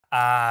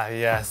Ah,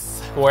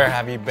 yes. Where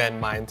have you been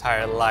my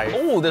entire life?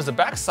 Oh, there's a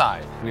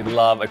backside. We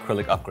love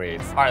acrylic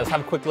upgrades. All right, let's have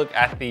a quick look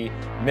at the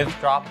myth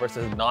drop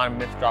versus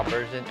non-myth drop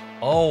version.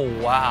 Oh,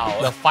 wow.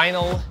 The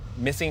final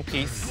missing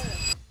piece.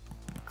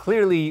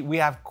 Clearly, we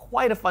have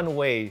quite a fun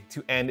way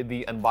to end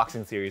the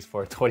unboxing series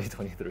for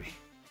 2023.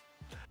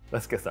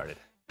 Let's get started.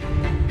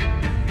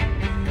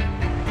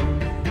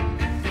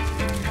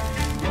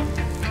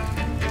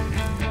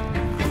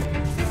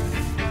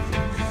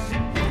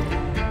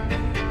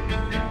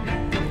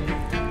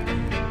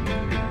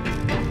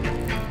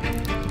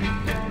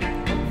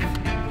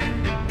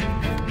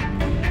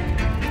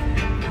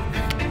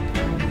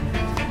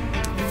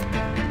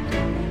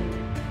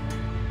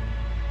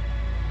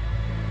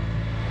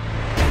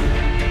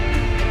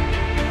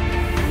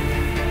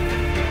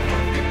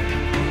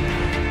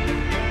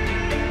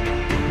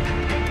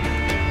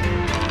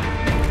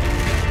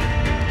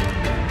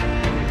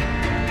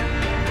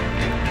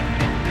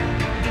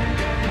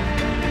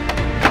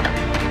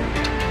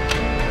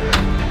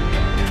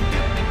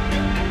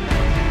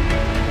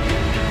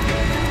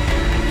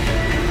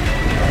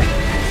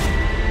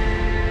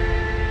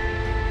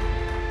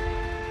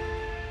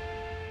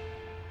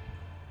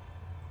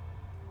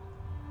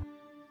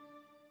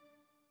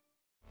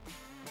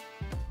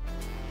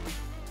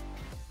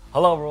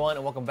 Hello everyone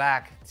and welcome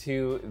back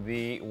to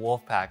the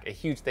Wolfpack. A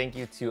huge thank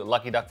you to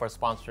Lucky Duck for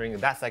sponsoring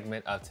that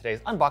segment of today's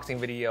unboxing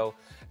video.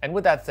 And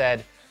with that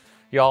said,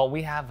 y'all,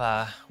 we've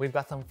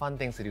got some fun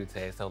things to do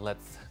today, so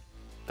let's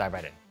dive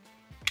right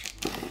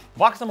in.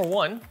 Box number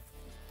one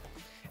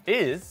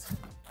is,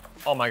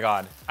 oh my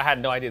God, I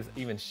had no idea it's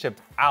even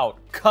shipped out.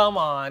 Come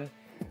on.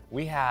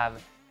 We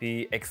have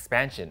the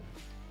expansion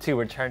to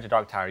Return to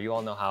Dark Tower. You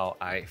all know how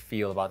I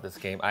feel about this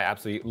game. I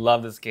absolutely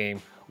love this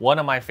game. One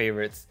of my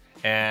favorites.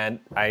 And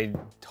I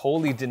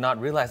totally did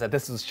not realize that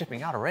this was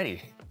shipping out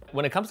already.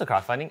 When it comes to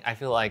crowdfunding, I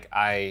feel like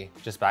I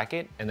just back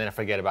it and then I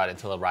forget about it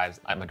until it arrives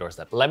at my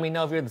doorstep. Let me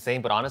know if you're the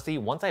same, but honestly,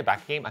 once I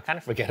back a game, I kind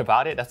of forget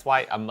about it. That's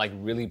why I'm like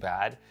really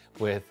bad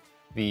with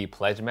the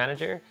pledge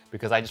manager,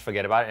 because I just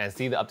forget about it and I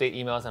see the update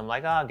emails and I'm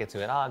like, oh, I'll get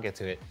to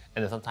it.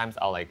 And then sometimes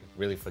I'll like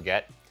really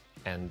forget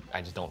and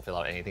I just don't fill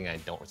out anything. I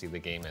don't receive the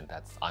game and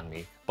that's on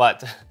me.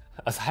 But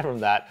aside from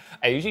that,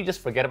 I usually just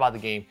forget about the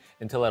game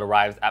until it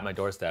arrives at my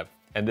doorstep.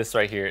 And this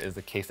right here is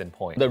the case in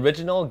point. The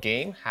original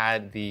game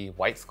had the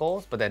white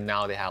skulls, but then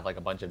now they have like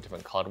a bunch of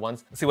different colored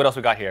ones. Let's see what else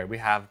we got here. We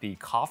have the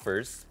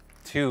coffers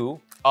too.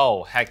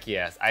 Oh, heck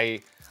yes.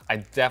 I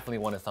definitely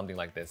wanted something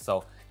like this.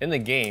 So in the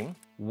game,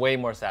 way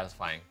more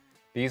satisfying.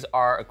 These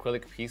are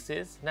acrylic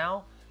pieces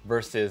now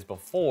versus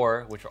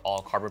before, which are all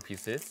cardboard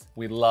pieces.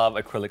 We love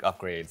acrylic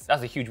upgrades.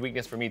 That's a huge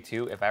weakness for me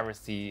too. If I ever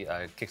see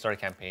a Kickstarter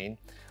campaign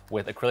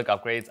with acrylic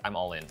upgrades, I'm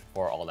all in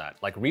for all that.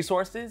 Like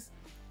resources,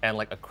 and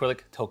like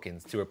acrylic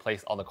tokens to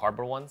replace all the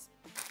cardboard ones.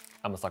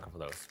 I'm a sucker for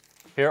those.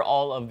 Here are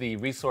all of the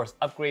resource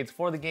upgrades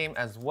for the game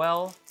as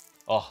well.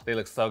 Oh, they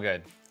look so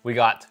good. We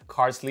got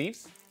card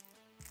sleeves.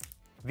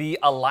 The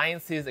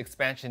Alliances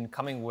expansion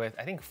coming with,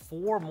 I think, 2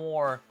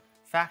 more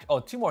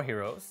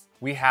heroes.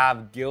 We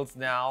have guilds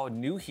now,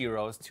 new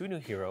heroes, 2 new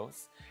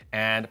heroes,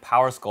 and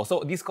power skulls. So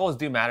these skulls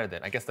do matter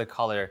then. I guess the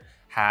color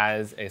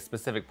has a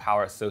specific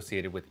power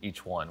associated with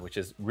each one, which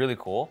is really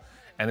cool.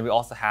 And then we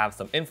also have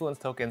some influence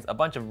tokens, a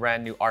bunch of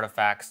brand new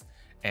artifacts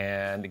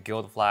and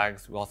guild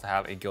flags. We also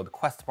have a guild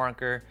quest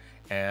marker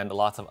and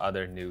lots of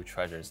other new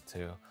treasures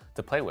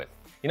to play with.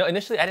 You know,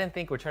 initially I didn't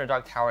think Return to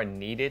Dark Tower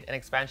needed an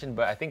expansion,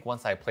 but I think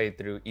once I played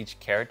through each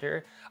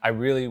character, I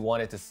really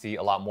wanted to see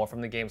a lot more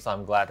from the game. So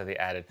I'm glad that they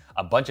added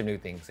a bunch of new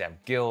things. They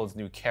have guilds,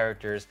 new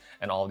characters,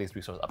 and all these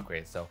resource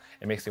upgrades. So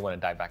it makes me want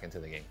to dive back into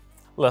the game.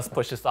 Let's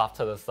push this off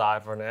to the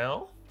side for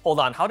now. Hold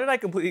on, how did I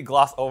completely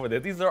gloss over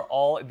this? These are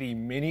all the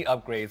mini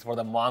upgrades for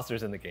the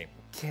monsters in the game.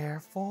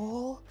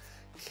 Careful,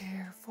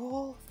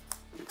 careful.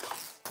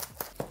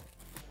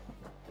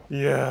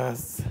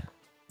 Yes.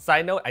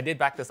 Side note, I did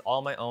back this all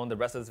on my own. The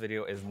rest of this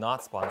video is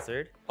not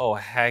sponsored. Oh,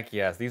 heck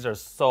yes, these are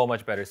so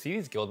much better. See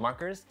these guild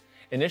markers?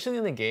 Initially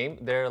in the game,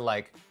 they're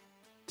like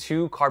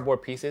 2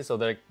 cardboard pieces. So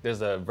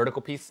there's a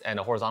vertical piece and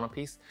a horizontal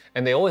piece,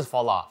 and they always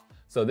fall off.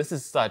 So this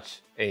is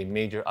such a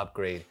major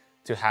upgrade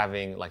to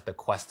having like the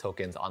quest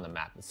tokens on the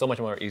map. It's so much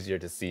more easier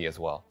to see as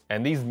well.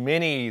 And these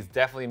minis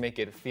definitely make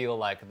it feel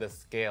like the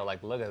scale.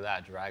 Like look at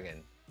that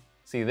dragon.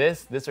 See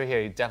this right here,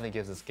 it definitely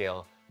gives a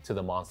scale to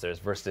the monsters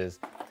versus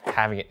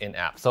having it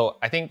in-app. So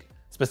I think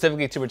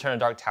specifically to Return to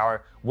Dark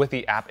Tower with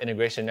the app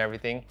integration and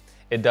everything,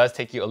 it does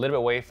take you a little bit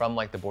away from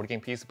like the board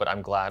game piece, but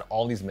I'm glad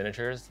all these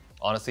miniatures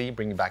honestly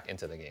bring you back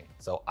into the game.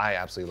 So I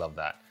absolutely love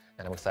that.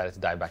 And I'm excited to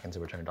dive back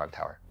into Return to Dark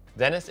Tower.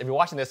 Dennis, if you're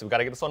watching this, we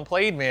gotta get this one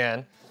played,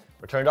 man.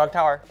 Return to Dark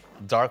Tower,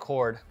 Dark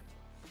Horde.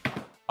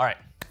 All right,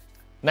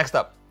 next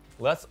up,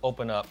 let's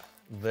open up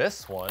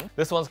this one.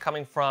 This one's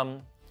coming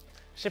from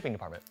shipping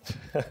department.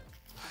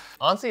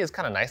 Honestly, it's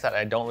kind of nice that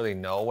I don't really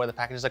know where the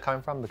packages are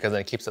coming from because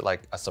then it keeps it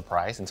like a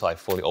surprise until I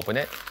fully open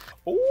it.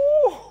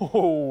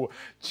 Ooh,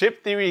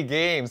 Chip Theory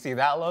Games. See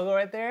that logo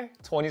right there?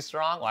 20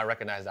 strong. Oh, I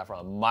recognize that from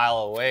a mile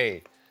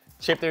away.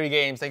 Chip Theory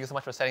Games, thank you so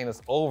much for sending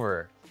this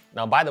over.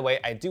 Now, by the way,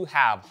 I do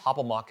have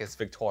Hoplomachus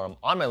Victorum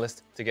on my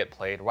list to get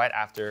played right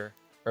after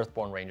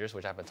Earthborn Rangers,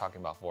 which I've been talking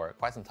about for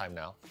quite some time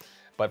now.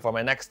 But for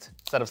my next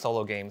set of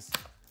solo games,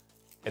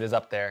 it is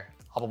up there,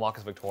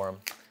 Hoplomachus Victorum.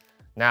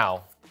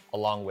 Now,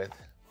 along with,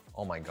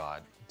 oh my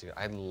God, dude,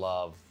 I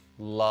love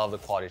the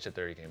quality of Chip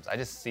Theory games. I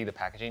just see the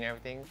packaging and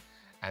everything,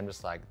 I'm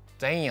just like,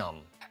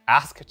 damn.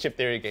 Ask Chip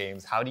Theory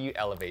Games, how do you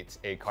elevate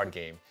a card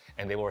game?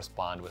 And they will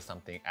respond with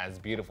something as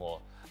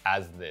beautiful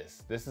as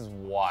this. This is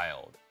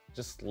wild.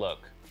 Just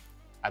look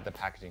at the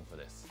packaging for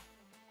this.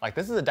 Like,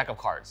 this is a deck of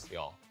cards,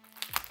 y'all.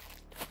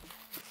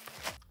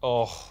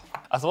 Oh,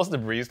 I'm supposed to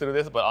breeze through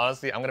this, but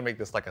honestly, I'm gonna make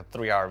this like a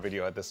 3-hour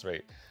video at this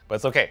rate. But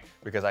it's okay,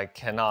 because I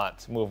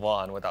cannot move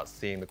on without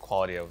seeing the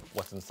quality of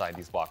what's inside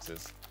these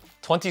boxes.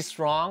 20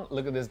 strong,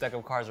 look at this deck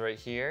of cards right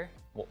here.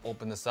 We'll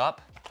open this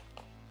up.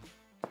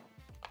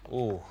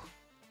 Ooh.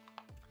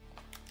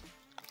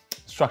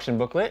 Instruction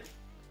booklet.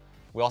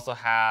 We also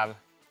have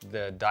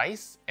the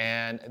dice,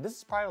 and this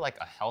is probably like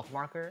a health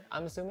marker,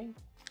 I'm assuming.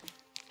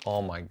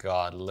 Oh my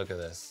God, look at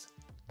this.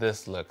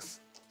 This looks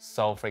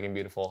so freaking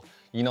beautiful.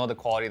 You know the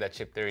quality that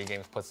Chip Theory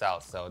Games puts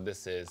out, so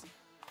this is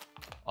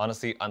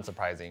honestly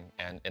unsurprising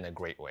and in a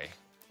great way.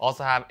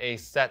 Also have a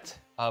set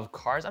of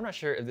cards. I'm not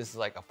sure if this is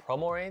like a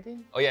promo or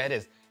anything. Oh yeah, it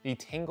is. The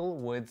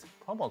Tanglewoods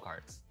promo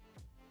cards.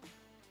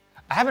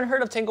 I haven't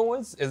heard of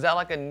Tanglewoods. Is that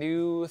like a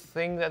new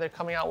thing that they're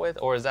coming out with,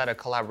 or is that a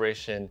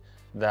collaboration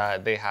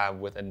that they have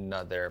with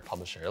another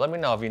publisher? Let me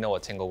know if you know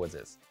what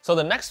Tanglewoods is. So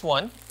the next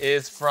one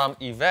is from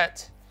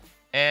Yvette,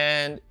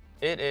 and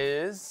it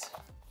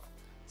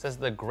says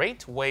the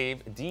Great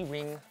Wave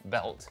D-Ring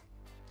Belt.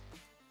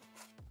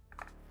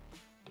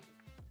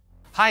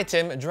 Hi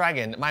Tim,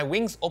 Dragon. My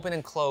wings open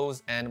and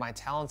close, and my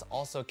talons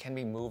also can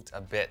be moved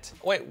a bit.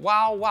 Wait,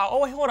 wow.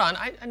 Oh wait, hold on,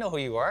 I know who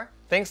you are.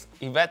 Thanks,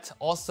 Yvette,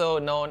 also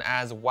known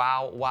as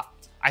Wow.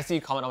 I see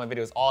you comment on my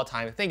videos all the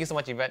time. Thank you so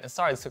much, Yvette, and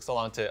sorry this took so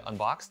long to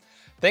unbox.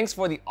 Thanks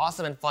for the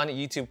awesome and fun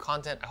YouTube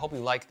content. I hope you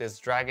like this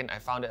dragon. I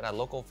found it at a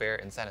local fair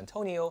in San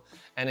Antonio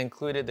and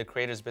included the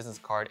creator's business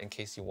card in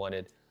case you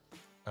wanted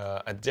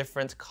a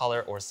different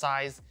color or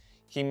size.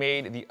 He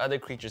made the other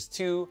creatures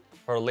too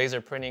for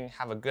laser printing.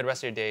 Have a good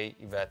rest of your day,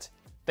 Yvette.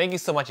 Thank you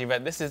so much,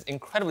 Yvette. This is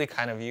incredibly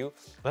kind of you.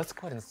 Let's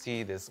go ahead and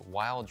see this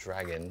wild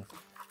dragon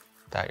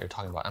that you're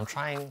talking about. I'm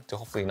trying to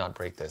hopefully not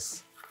break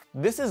this.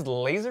 This is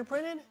laser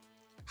printed?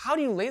 How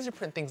do you laser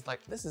print things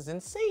like this? Is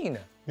insane.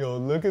 Yo,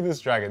 look at this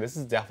dragon. This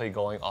is definitely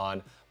going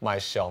on my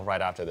shelf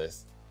right after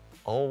this.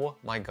 Oh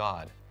my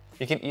God.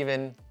 You can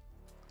even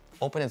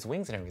open its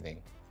wings and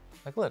everything.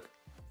 Like, look,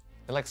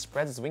 it like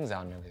spreads its wings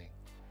out and everything.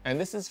 And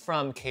this is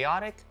from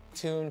Chaotic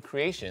Toon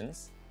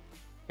Creations.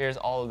 Here's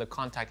all of the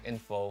contact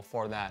info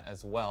for that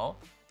as well.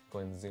 Go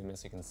ahead and zoom in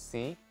so you can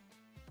see.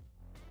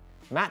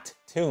 Matt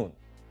Toon,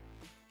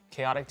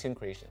 Chaotic Toon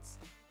Creations.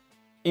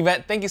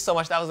 Yvette, thank you so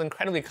much. That was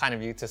incredibly kind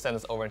of you to send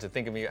this over and to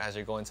think of me as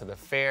you're going to the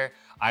fair.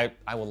 I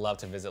would love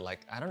to visit, like,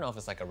 I don't know if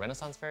it's like a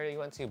Renaissance fair you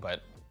went to,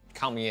 but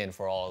count me in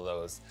for all of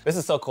those. This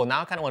is so cool.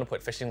 Now I kind of want to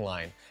put fishing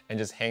line and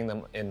just hang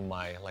them in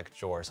my like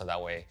drawer so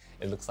that way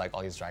it looks like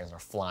all these dragons are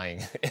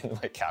flying in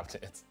my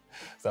cabinets.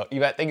 So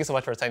Yvette, thank you so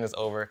much for sending this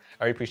over.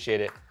 I really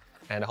appreciate it.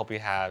 And I hope you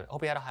had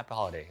a happy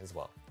holiday as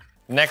well.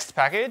 Next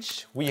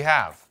package we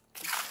have,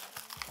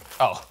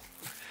 oh,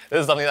 this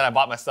is something that I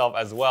bought myself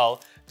as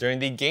well during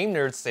the Game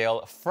Nerds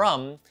sale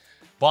from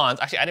Bonds.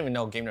 Actually, I didn't even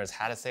know Game Nerds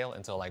had a sale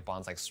until like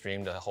Bonds like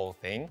streamed the whole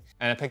thing.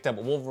 And I picked up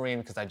Wolverine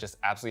because I just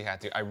absolutely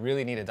had to. I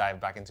really need to dive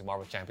back into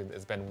Marvel Champions.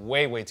 It's been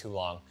way too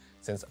long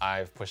since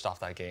I've pushed off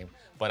that game,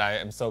 but I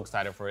am so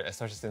excited for it,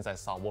 especially since I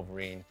saw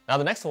Wolverine. Now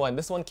the next one,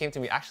 this one came to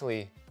me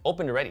actually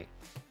opened already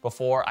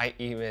before I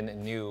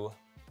even knew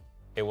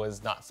it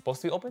was not supposed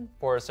to be open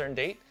for a certain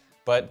date.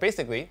 But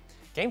basically,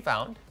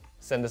 GameFound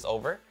sent this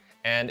over,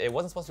 and it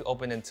wasn't supposed to be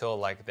open until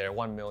like their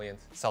 1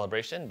 millionth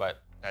celebration,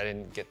 but I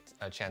didn't get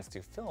a chance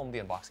to film the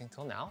unboxing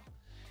till now.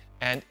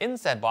 And in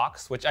said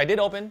box, which I did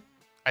open,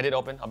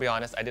 I'll be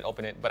honest, I did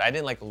open it, but I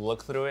didn't like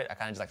look through it. I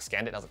kind of just like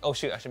scanned it. I was like, oh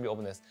shoot, I should be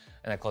opening this.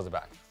 And I closed it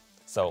back.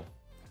 So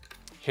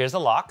here's the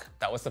lock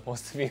that was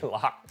supposed to be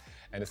locked,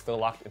 and it's still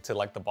locked into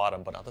like the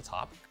bottom, but not the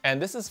top.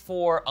 And this is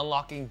for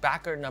unlocking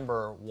backer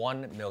number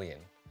 1 million.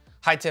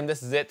 Hi Tim,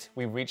 this is it.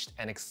 We've reached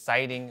an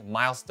exciting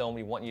milestone.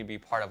 We want you to be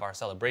part of our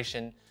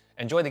celebration.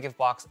 Enjoy the gift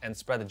box and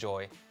spread the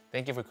joy.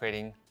 Thank you for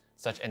creating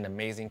such an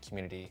amazing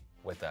community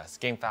with us.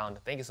 GameFound,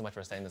 thank you so much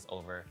for sending this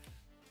over.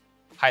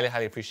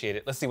 Highly appreciate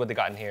it. Let's see what they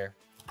got in here.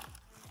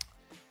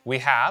 We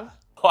have,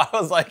 I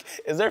was like,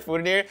 is there food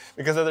in here?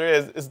 Because if there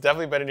is, it's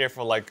definitely been in here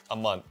for like a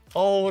month.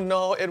 Oh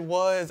no, it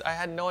was. I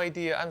had no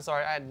idea. I'm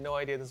sorry, I had no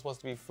idea this was supposed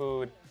to be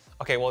food.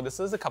 Okay, well, this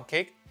is a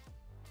cupcake.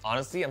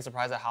 Honestly, I'm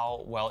surprised at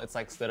how well it's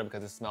like stood up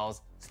because it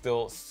smells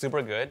still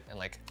super good and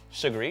like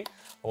sugary.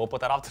 But we'll put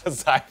that off to the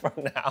side for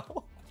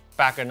now.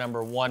 Backer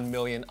number 1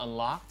 million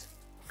unlocked.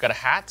 Got a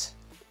hat.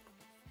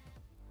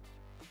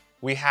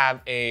 We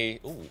have a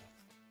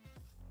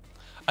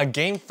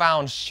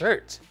GameFound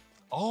shirt.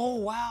 Oh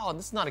wow,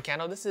 this is not a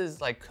candle. This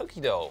is like cookie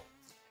dough.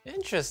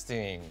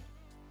 Interesting.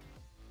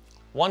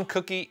 1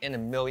 cookie in a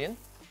million.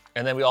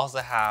 And then we also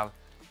have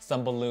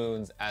some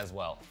balloons as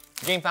well.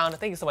 GameFound,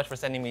 thank you so much for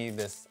sending me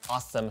this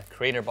awesome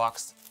creator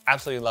box.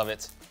 Absolutely love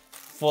it.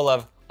 Full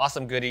of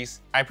awesome goodies.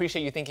 I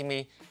appreciate you thanking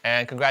me,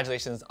 and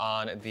congratulations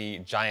on the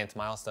giant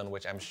milestone,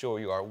 which I'm sure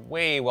you are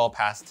way well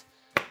past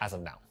as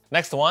of now.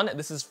 Next one,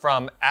 this is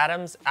from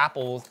Adams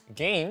Apples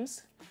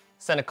Games.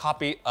 Sent a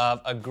copy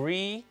of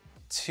Agree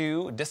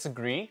to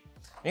Disagree.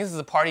 I think this is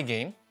a party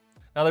game.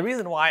 Now the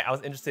reason why I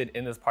was interested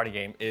in this party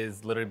game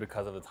is literally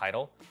because of the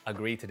title,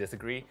 Agree to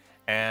Disagree.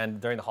 And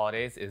during the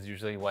holidays is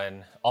usually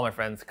when all my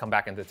friends come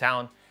back into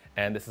town,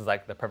 and this is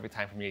like the perfect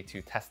time for me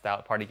to test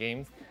out party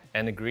games.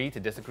 And Agree to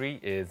Disagree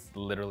is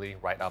literally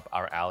right up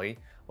our alley.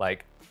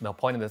 Like, the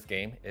point of this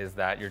game is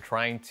that you're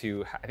trying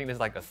to, I think there's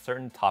like a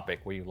certain topic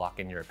where you lock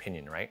in your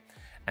opinion, right?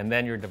 And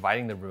then you're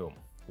dividing the room,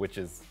 which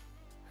is,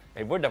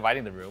 if we're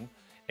dividing the room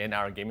in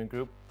our gaming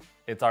group,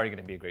 it's already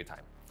gonna be a great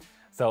time.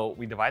 So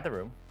we divide the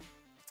room,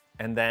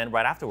 and then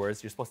right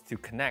afterwards, you're supposed to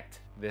connect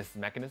this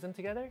mechanism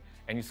together,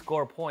 and you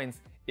score points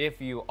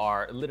if you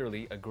are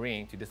literally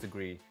agreeing to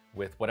disagree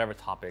with whatever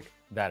topic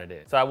that it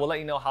is. So I will let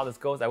you know how this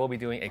goes. I will be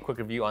doing a quick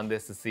review on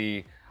this to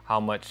see how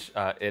much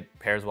it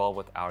pairs well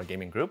with our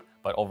gaming group,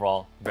 but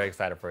overall, very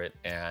excited for it,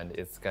 and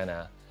it's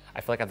gonna,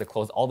 I feel like I have to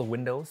close all the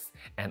windows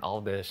and all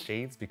the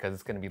shades because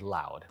it's gonna be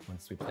loud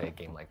once we play a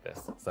game like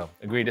this. So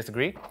agree,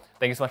 disagree.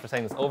 Thank you so much for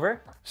sending this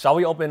over. Shall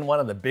we open one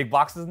of the big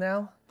boxes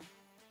now?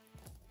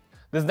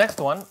 This next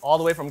one, all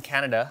the way from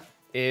Canada,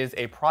 is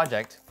a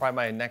project, probably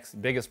my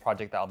next biggest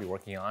project that I'll be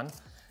working on,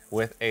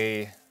 with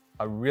a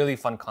really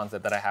fun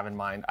concept that I have in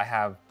mind.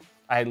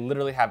 I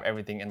literally have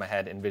everything in my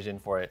head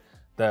envisioned for it.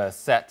 The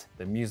set,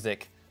 the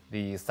music,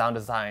 the sound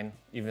design,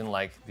 even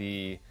like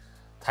the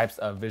types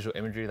of visual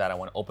imagery that I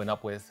want to open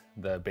up with,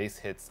 the bass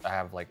hits. I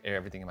have like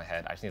everything in my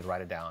head. I just need to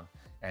write it down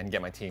and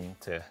get my team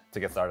to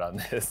get started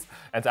on this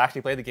and to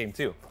actually play the game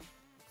too.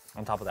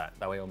 On top of that,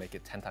 that way it'll make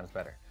it 10 times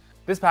better.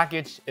 This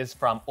package is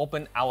from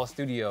Open Owl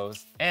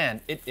Studios, and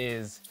it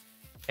is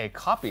a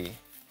copy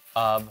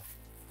of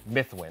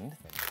Mythwind.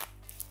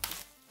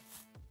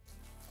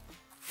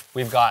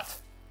 We've got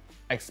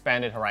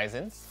Expanded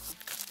Horizons,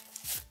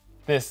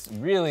 this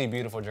really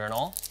beautiful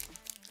journal.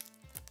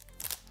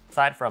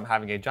 Aside from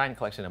having a giant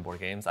collection of board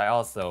games, I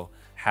also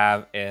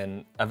have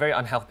a very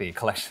unhealthy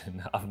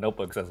collection of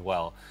notebooks as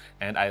well.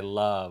 And I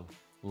love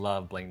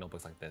blank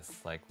notebooks like this,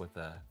 like with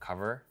the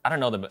cover. I don't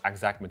know the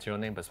exact material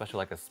name, but especially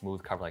like a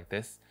smooth cover like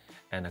this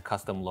and a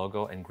custom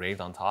logo engraved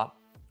on top.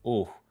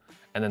 Ooh,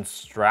 and then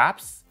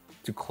straps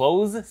to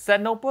close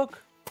said notebook.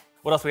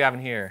 What else we have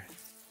in here?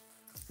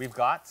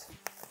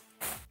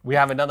 We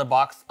have another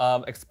box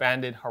of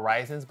Expanded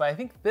Horizons, but I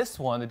think this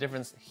one, the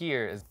difference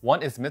here is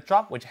one is Myth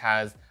which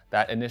has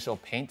that initial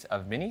paint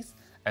of minis,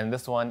 and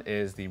this one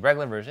is the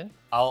regular version.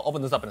 I'll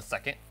open this up in a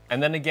second.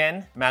 And then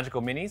again,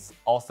 Magical Minis,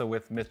 also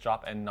with Myth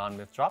Drop and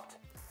non-Myth Dropped.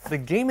 The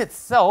game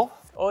itself,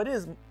 oh, it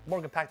is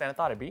more compact than I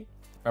thought it'd be.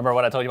 Remember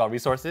what I told you about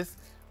resources?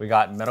 We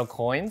got metal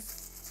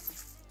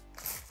coins,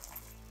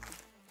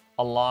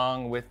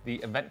 along with the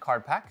event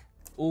card pack.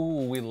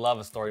 Ooh, we love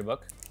a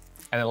storybook.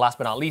 And then last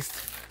but not least,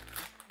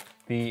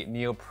 the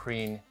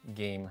neoprene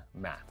game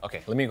mat.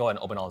 Okay, let me go ahead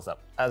and open all this up.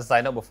 As a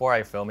side note, before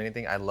I film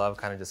anything, I love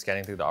kind of just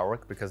scanning through the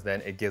artwork because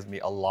then it gives me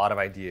a lot of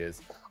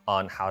ideas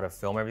on how to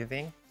film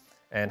everything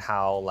and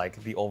how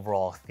like the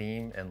overall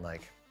theme and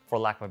like, for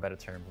lack of a better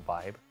term,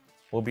 vibe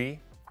will be.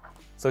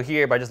 So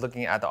here, by just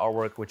looking at the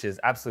artwork, which is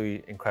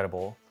absolutely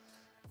incredible,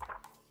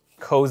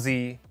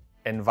 cozy,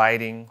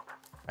 inviting.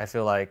 I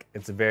feel like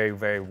it's a very,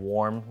 very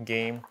warm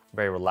game,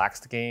 very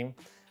relaxed game.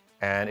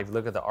 And if you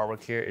look at the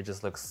artwork here, it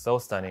just looks so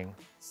stunning,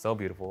 so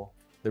beautiful.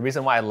 The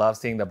reason why I love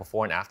seeing the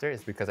before and after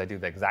is because I do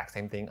the exact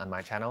same thing on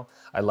my channel.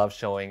 I love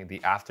showing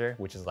the after,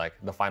 which is like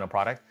the final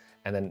product.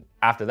 And then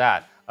after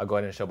that, I'll go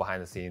ahead and show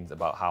behind the scenes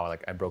about how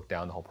like I broke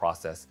down the whole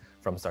process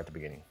from start to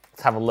beginning.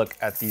 Let's have a look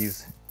at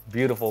these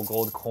beautiful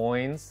gold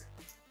coins.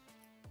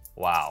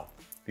 Wow,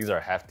 these are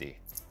hefty.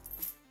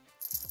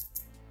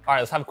 All right,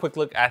 let's have a quick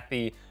look at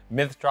the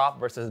Myth Drop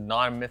versus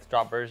non-Myth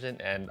Drop version.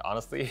 And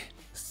honestly,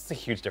 this is a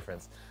huge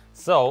difference.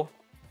 So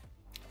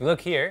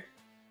look here,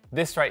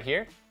 this right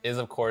here is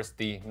of course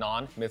the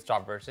non-Myth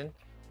Drop version.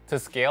 To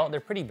scale, they're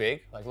pretty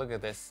big. Like look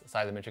at this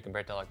size of miniature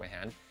compared to like my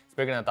hand. It's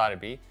bigger than I thought it'd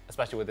be,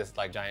 especially with this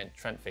like giant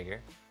Trent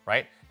figure,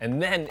 right?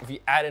 And then if you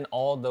add in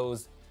all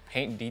those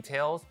paint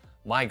details,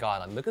 my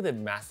God, like, look at the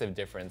massive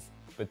difference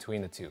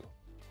between the two.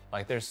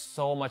 Like there's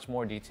so much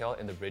more detail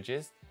in the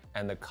ridges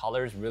and the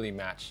colors really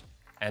match.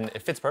 And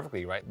it fits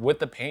perfectly, right? With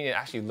the paint, it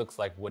actually looks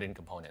like wooden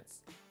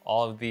components.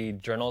 All of the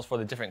journals for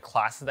the different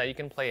classes that you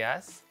can play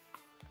as.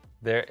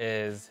 There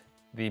is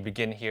the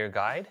Begin Here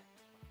guide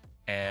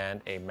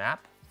and a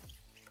map,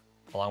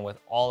 along with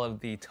all of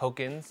the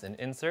tokens and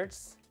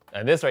inserts.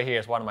 And this right here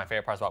is one of my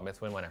favorite parts about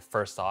Mythwind when I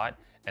first saw it,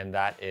 and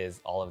that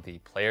is all of the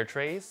player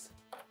trays,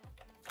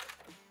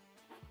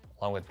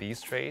 along with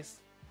these trays.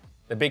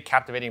 The big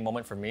captivating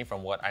moment for me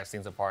from what I've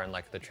seen so far in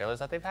like the trailers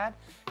that they've had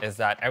is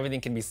that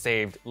everything can be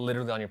saved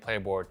literally on your player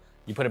board.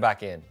 You put it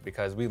back in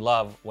because we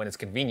love when it's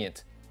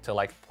convenient to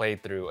like play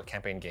through a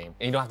campaign game.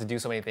 And you don't have to do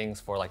so many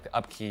things for like the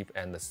upkeep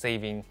and the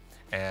saving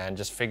and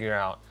just figure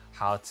out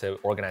how to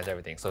organize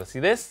everything. So see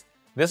this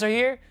right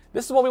here,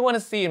 this is what we want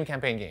to see in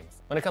campaign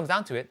games. When it comes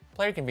down to it,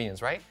 player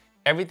convenience, right?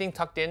 Everything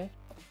tucked in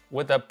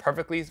with a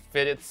perfectly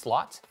fitted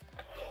slot.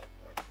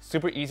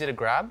 Super easy to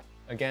grab.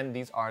 Again,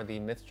 these are the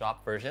myth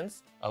drop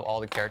versions of all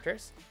the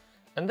characters.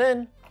 And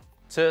then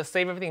to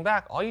save everything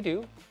back, all you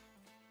do,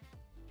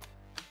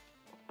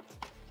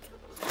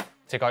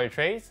 take all your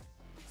trays,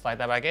 slide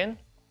that back in,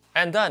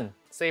 and done.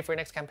 Save for your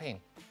next campaign.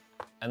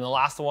 And the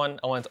last one,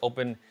 I wanted to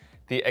open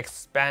the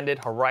Expanded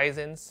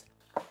Horizons.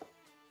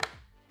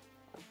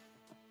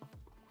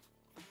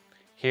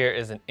 Here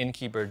is an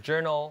Innkeeper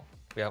journal.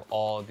 We have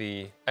all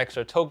the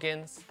extra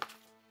tokens,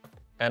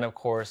 and of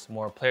course,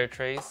 more player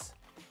trays.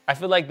 I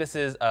feel like this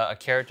is a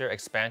character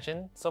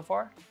expansion so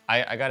far.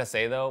 I gotta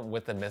say though,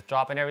 with the myth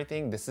drop and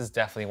everything, this is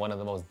definitely one of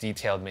the most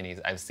detailed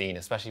minis I've seen,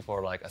 especially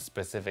for like a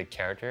specific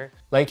character.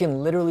 Like you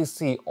can literally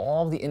see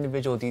all the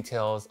individual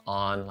details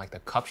on like the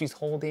cup she's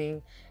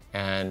holding,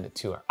 and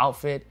to her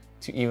outfit,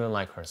 to even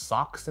like her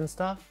socks and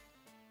stuff.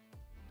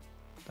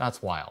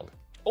 That's wild.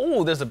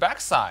 Oh, there's a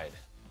backside.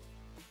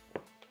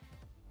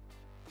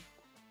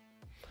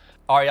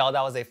 All right, y'all,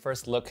 that was a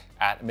first look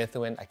at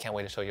Mythwind. I can't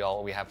wait to show you all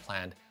what we have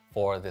planned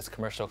for this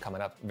commercial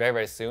coming up very,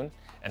 very soon,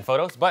 and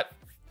photos. But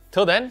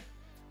till then,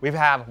 we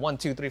have 1,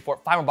 2, 3, 4,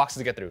 5 more boxes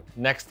to get through.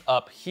 Next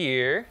up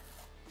here,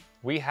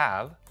 we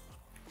have,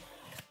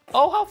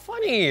 oh, how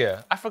funny.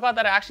 I forgot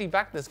that I actually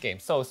backed this game.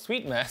 So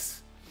Sweet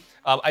Mess,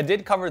 I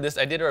did cover this.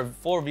 I did a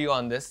full review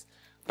on this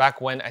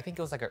back when, I think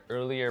it was like an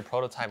earlier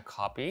prototype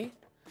copy.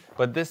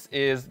 But this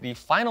is the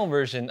final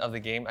version of the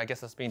game. I guess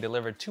that's being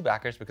delivered to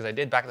backers because I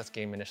did back this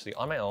game initially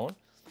on my own,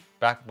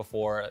 back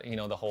before, you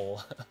know, the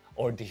whole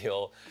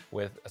ordeal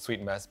with a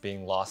Sweet Mess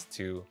being lost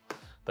to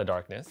the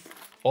darkness.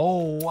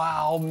 Oh,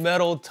 wow,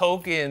 metal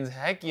tokens,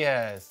 heck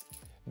yes.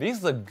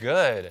 These look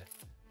good.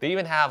 They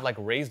even have like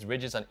raised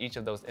ridges on each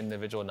of those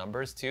individual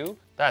numbers too.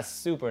 That's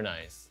super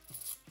nice.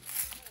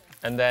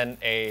 And then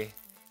a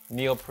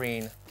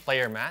neoprene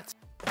player mat.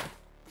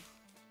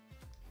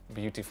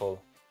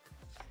 Beautiful.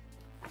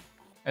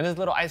 And this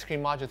little ice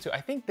cream module too. I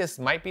think this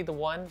might be the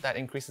one that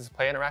increases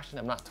play interaction.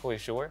 I'm not totally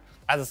sure.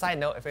 As a side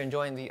note, if you're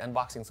enjoying the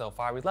unboxing so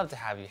far, we'd love to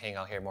have you hang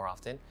out here more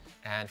often,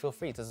 and feel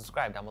free to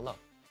subscribe down below.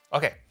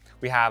 Okay,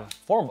 we have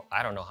 4,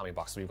 I don't know how many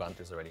boxes we've gone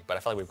through already, but I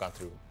feel like we've gone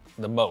through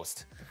the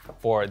most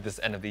for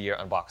this end of the year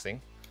unboxing.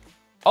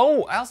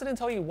 Oh, I also didn't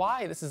tell you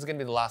why this is gonna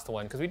be the last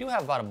one, because we do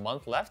have about a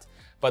month left,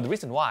 but the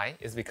reason why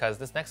is because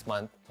this next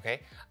month,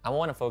 okay, I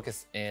wanna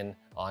focus in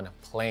on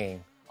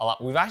playing a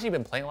lot. We've actually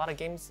been playing a lot of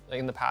games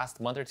in the past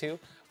month or two,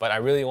 but I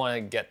really want to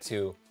get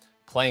to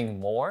playing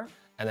more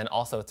and then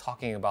also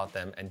talking about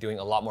them and doing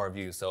a lot more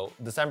reviews. So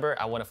December,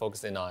 I want to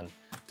focus in on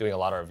doing a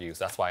lot of reviews.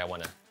 That's why I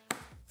want to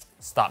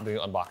stop doing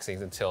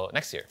unboxings until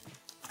next year.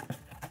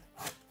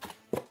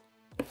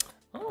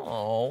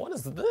 Oh, what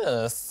is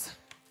this?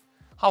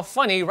 How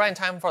funny, right in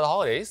time for the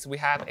holidays, we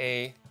have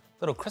a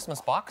little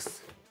Christmas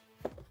box.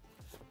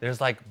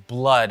 There's like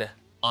blood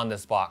on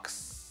this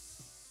box.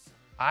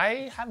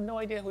 I have no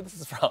idea who this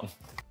is from.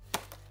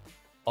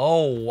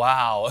 Oh,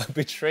 wow,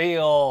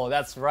 Betrayal,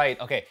 that's right.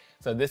 Okay,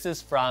 so this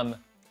is from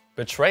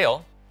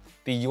Betrayal,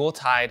 the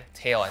Yuletide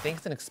Tale. I think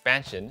it's an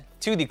expansion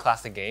to the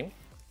classic game.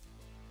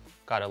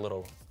 Got a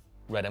little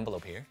red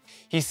envelope here.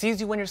 He sees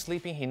you when you're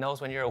sleeping, he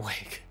knows when you're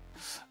awake.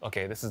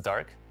 Okay, this is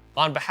dark.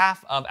 On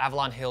behalf of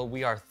Avalon Hill,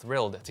 we are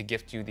thrilled to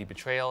gift you the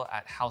Betrayal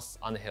at House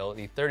on the Hill,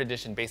 the 3rd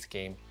edition base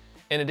game.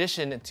 In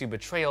addition to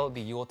Betrayal,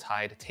 the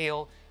Yuletide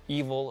Tale,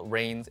 Evil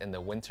Reigns in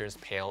the Winter's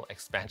Pale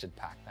expansion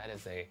pack. That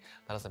is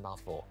a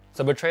mouthful.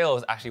 So Betrayal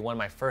was actually one of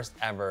my first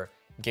ever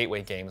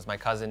gateway games. My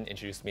cousin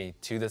introduced me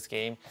to this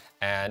game,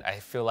 and I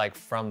feel like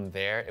from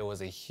there, it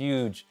was a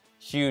huge,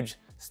 huge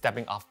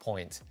stepping off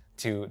point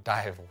to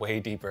dive way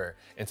deeper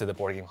into the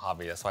board game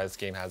hobby. That's why this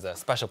game has a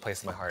special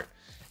place in my heart.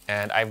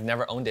 And I've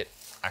never owned it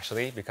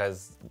actually,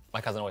 because my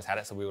cousin always had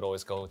it, so we would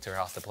always go to her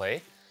house to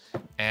play.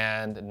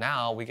 And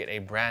now we get a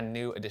brand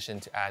new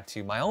addition to add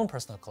to my own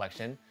personal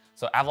collection.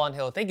 So Avalon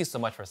Hill, thank you so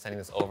much for sending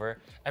this over.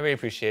 I really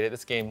appreciate it.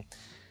 This game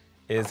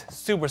is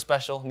super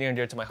special, near and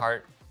dear to my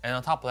heart. And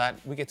on top of that,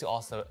 we get to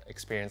also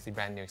experience the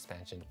brand new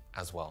expansion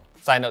as well.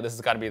 Side note, this has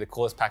got to be the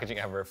coolest packaging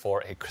ever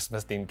for a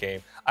Christmas themed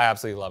game. I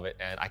absolutely love it,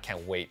 and I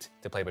can't wait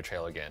to play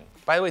Betrayal again.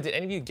 By the way, did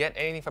any of you get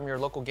anything from your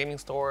local gaming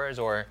stores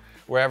or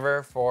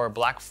wherever for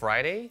Black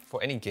Friday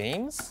for any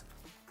games?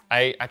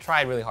 I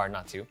tried really hard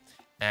not to,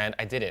 and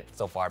I didn't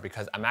so far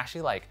because I'm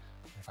actually like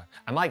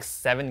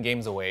 7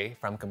 games away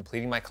from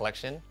completing my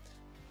collection.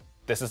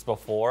 This is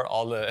before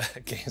all the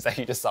games that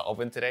you just saw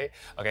open today,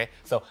 okay?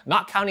 So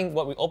not counting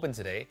what we opened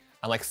today,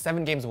 I'm like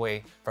 7 games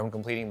away from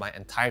completing my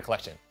entire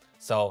collection.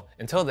 So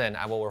until then,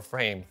 I will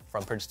refrain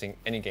from purchasing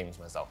any games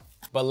myself.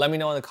 But let me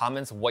know in the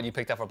comments what you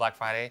picked up for Black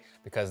Friday,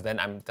 because then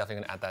I'm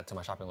definitely gonna add that to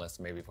my shopping list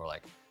maybe for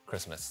like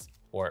Christmas,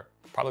 or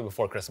probably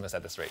before Christmas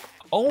at this rate.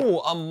 Oh,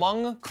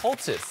 Among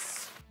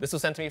Cultists. This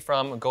was sent to me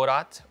from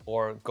Godot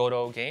or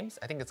Godot Games.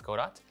 I think it's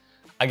Godot.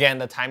 Again,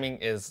 the timing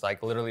is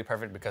like literally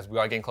perfect because we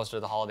are getting closer to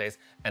the holidays,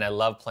 and I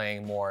love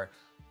playing more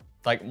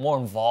like more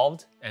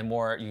involved and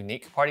more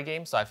unique party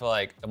game. So I feel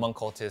like Among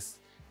Cultists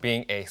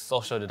being a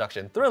social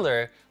deduction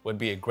thriller would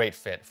be a great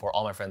fit for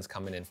all my friends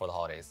coming in for the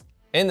holidays.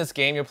 In this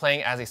game, you're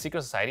playing as a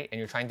secret society and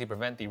you're trying to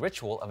prevent the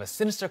ritual of a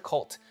sinister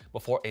cult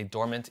before a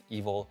dormant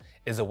evil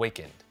is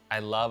awakened. I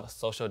love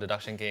social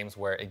deduction games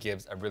where it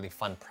gives a really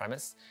fun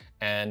premise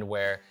and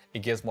where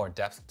it gives more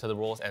depth to the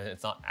rules and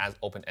it's not as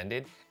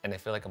open-ended. And I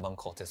feel like Among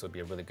Cultists would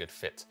be a really good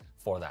fit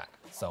for that.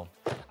 So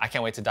I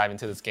can't wait to dive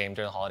into this game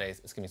during the holidays.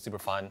 It's gonna be super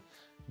fun.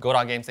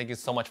 Godot Games, thank you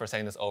so much for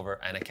sending this over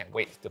and I can't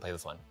wait to play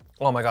this one.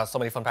 Oh my God, so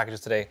many fun packages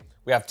today.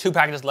 We have 2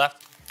 packages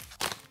left.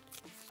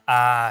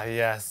 Ah,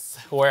 yes.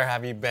 Where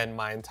have you been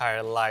my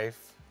entire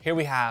life? Here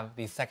we have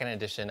the 2nd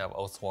edition of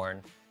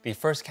Oathsworn, the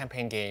first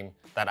campaign game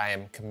that I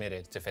am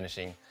committed to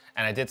finishing.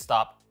 And I did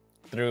stop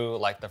through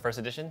like the 1st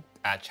edition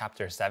at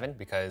chapter 7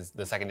 because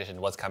the 2nd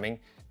edition was coming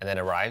and then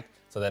arrived.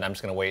 So then I'm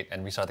just gonna wait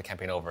and restart the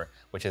campaign over,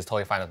 which is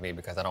totally fine with me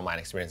because I don't mind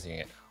experiencing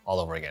it all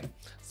over again.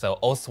 So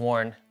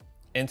Oathsworn,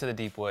 Into the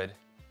Deepwood.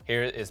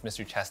 Here is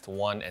Mystery Chest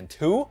 1 and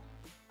 2.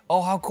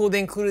 Oh, how cool they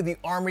included the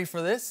armory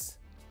for this.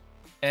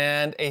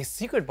 And a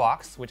secret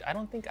box, which I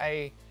don't think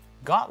I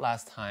got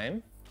last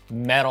time.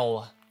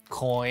 Metal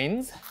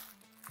coins,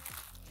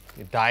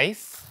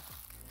 dice,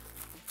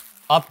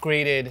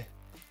 upgraded,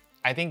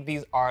 I think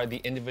these are the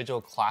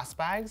individual class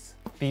bags,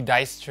 the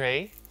dice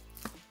tray.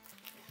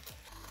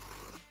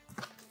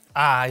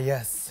 Ah,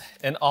 yes,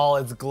 in all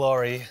its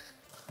glory.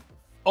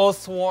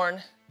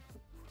 Oathsworn,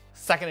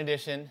 2nd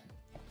edition,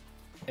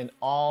 in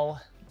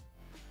all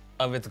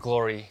of its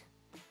glory.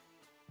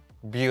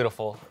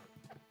 Beautiful.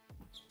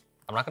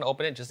 I'm not gonna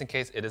open it just in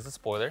case it is a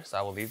spoiler, so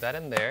I will leave that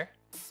in there.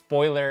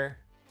 Spoiler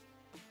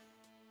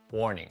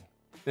warning.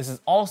 This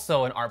is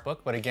also an art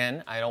book, but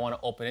again, I don't wanna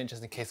open it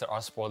just in case there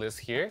are spoilers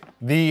here.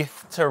 The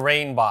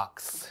terrain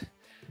box.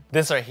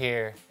 This right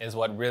here is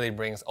what really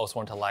brings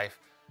Oathsworn to life.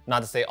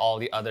 Not to say all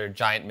the other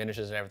giant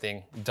miniatures and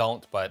everything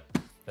don't, but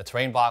the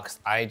terrain box,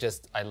 I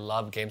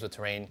love games with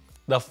terrain.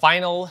 The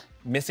final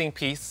missing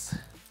piece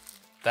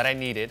that I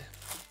needed,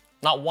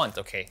 not want,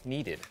 okay,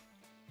 needed.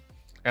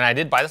 And I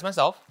did buy this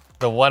myself.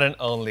 The one and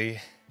only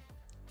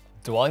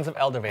Dwellings of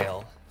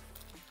Eldervale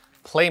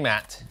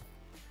playmat.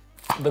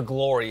 The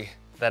glory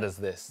that is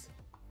this.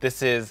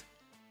 This is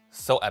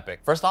so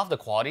epic. First off, the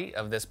quality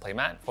of this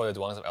playmat for the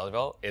Dwellings of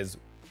Eldervale is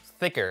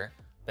thicker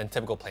than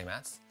typical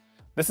playmats.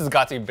 This has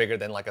got to be bigger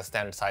than like a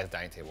standard sized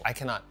dining table. I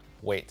cannot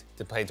wait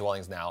to play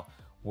Dwellings now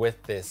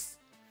with this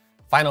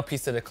final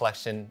piece to the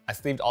collection. I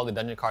sleeved all the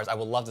dungeon cards. I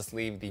would love to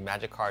sleeve the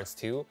magic cards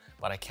too,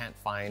 but I can't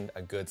find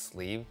a good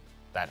sleeve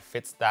that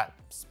fits that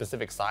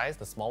specific size,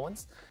 the small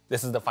ones.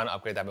 This is the final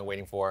upgrade that I've been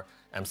waiting for.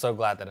 I'm so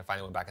glad that it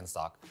finally went back in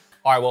stock.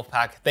 All right,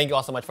 Wolfpack, thank you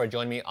all so much for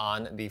joining me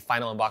on the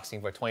final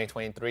unboxing for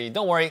 2023.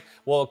 Don't worry,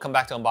 we'll come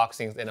back to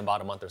unboxings in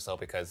about a month or so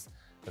because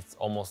it's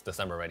almost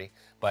December already.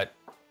 But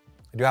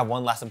I do have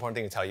one last important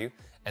thing to tell you,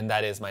 and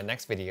that is my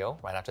next video,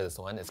 right after this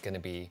one, is gonna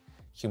be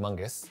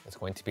humongous. It's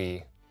going to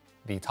be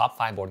the top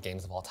 5 board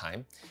games of all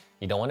time.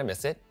 You don't wanna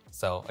miss it.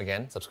 So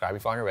again, subscribe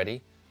if you aren't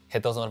already.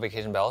 Hit those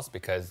notification bells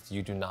because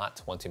you do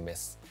not want to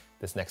miss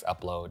this next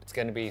upload. It's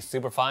gonna be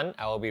super fun.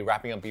 I will be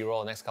wrapping up B-roll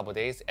the next couple of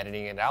days,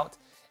 editing it out,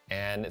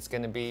 and it's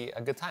gonna be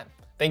a good time.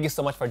 Thank you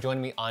so much for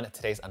joining me on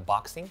today's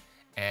unboxing.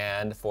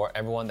 And for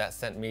everyone that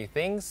sent me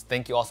things,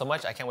 thank you all so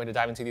much. I can't wait to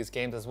dive into these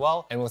games as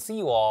well. And we'll see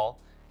you all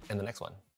in the next one.